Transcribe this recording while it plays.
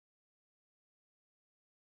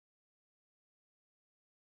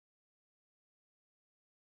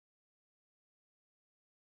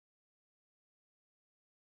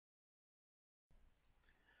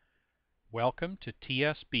Welcome to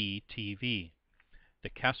TSB-TV. The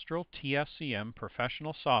Kestrel TSCM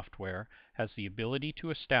professional software has the ability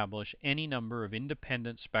to establish any number of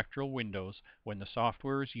independent spectral windows when the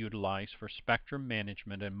software is utilized for spectrum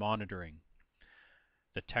management and monitoring.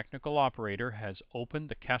 The technical operator has opened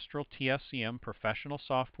the Kestrel TSCM professional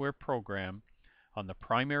software program on the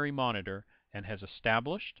primary monitor and has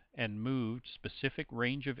established and moved specific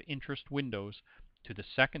range of interest windows to the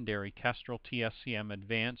secondary Kestrel TSCM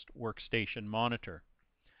Advanced Workstation monitor.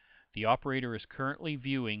 The operator is currently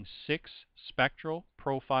viewing 6 spectral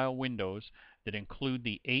profile windows that include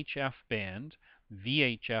the HF band,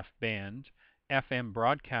 VHF band, FM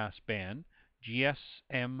broadcast band,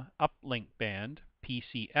 GSM uplink band,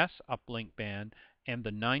 PCS uplink band, and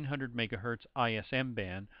the 900 MHz ISM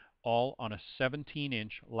band, all on a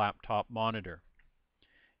 17-inch laptop monitor.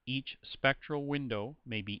 Each spectral window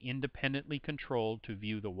may be independently controlled to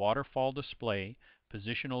view the waterfall display,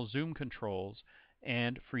 positional zoom controls,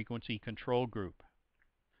 and frequency control group.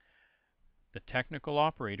 The technical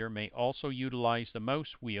operator may also utilize the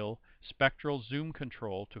mouse wheel spectral zoom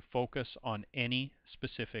control to focus on any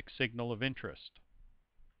specific signal of interest.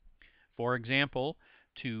 For example,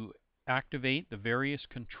 to activate the various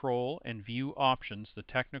control and view options, the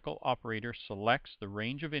technical operator selects the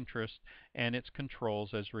range of interest and its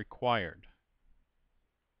controls as required.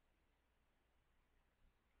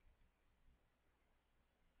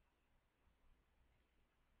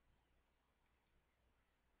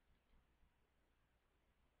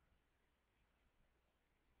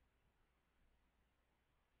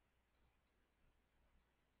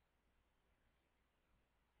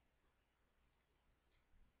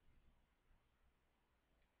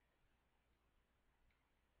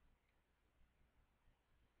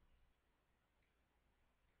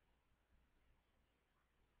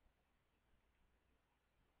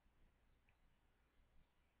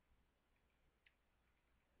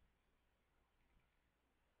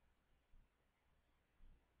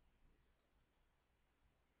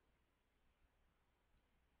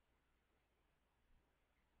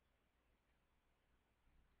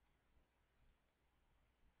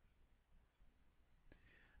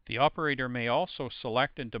 The operator may also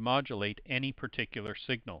select and demodulate any particular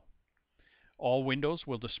signal. All windows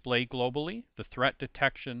will display globally the threat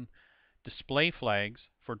detection display flags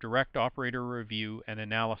for direct operator review and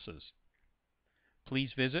analysis.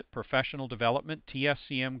 Please visit Professional Development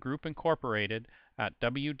TSCM Group Incorporated at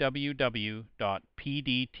www.pdtg.ca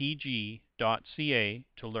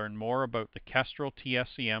to learn more about the Kestrel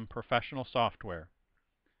TSCM professional software.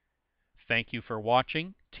 Thank you for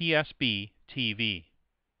watching TSB TV.